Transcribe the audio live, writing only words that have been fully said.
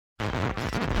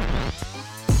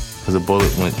because a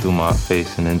bullet went through my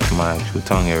face and into my actual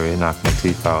tongue area, knocked my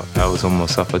teeth out. I was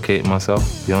almost suffocating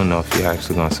myself. You don't know if you're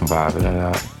actually going to survive it or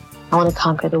not. I want to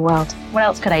conquer the world. What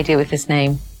else could I do with this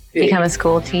name? Become a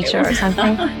school teacher or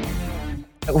something?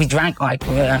 We drank like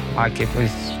it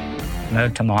was no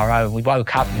tomorrow. We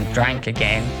woke up and drank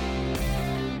again.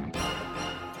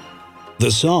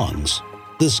 The songs,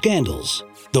 the scandals,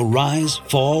 the rise,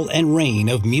 fall, and reign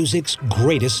of music's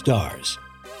greatest stars.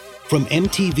 From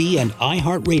MTV and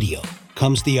iHeartRadio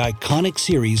comes the iconic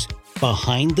series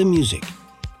Behind the Music,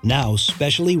 now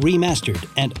specially remastered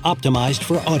and optimized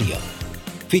for audio,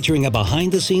 featuring a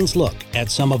behind-the-scenes look at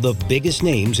some of the biggest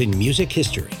names in music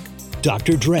history.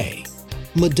 Dr. Dre,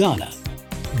 Madonna,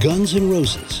 Guns N'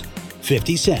 Roses,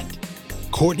 50 Cent,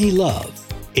 Courtney Love,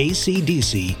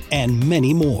 AC/DC, and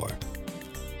many more.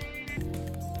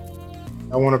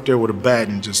 I went up there with a bat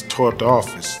and just tore up the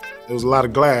office. There was a lot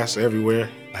of glass everywhere.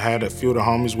 I had a few of the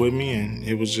homies with me, and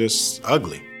it was just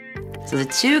ugly. So the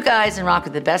two guys in rock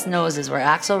with the best noses were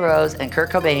Axl Rose and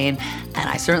Kurt Cobain, and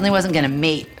I certainly wasn't going to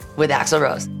mate with Axl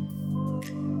Rose.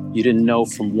 You didn't know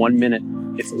from 1 minute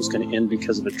if it was going to end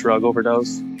because of a drug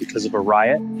overdose, because of a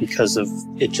riot, because of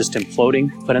it just imploding.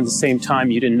 But at the same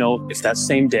time, you didn't know if that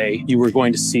same day you were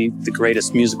going to see the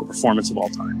greatest musical performance of all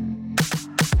time.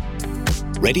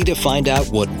 Ready to find out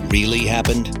what really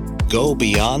happened? Go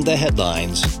beyond the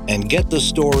headlines and get the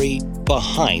story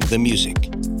behind the music.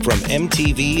 From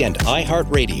MTV and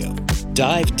iHeartRadio,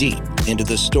 dive deep into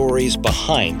the stories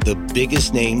behind the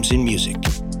biggest names in music.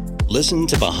 Listen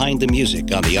to Behind the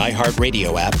Music on the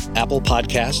iHeartRadio app, Apple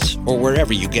Podcasts, or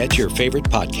wherever you get your favorite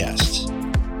podcasts.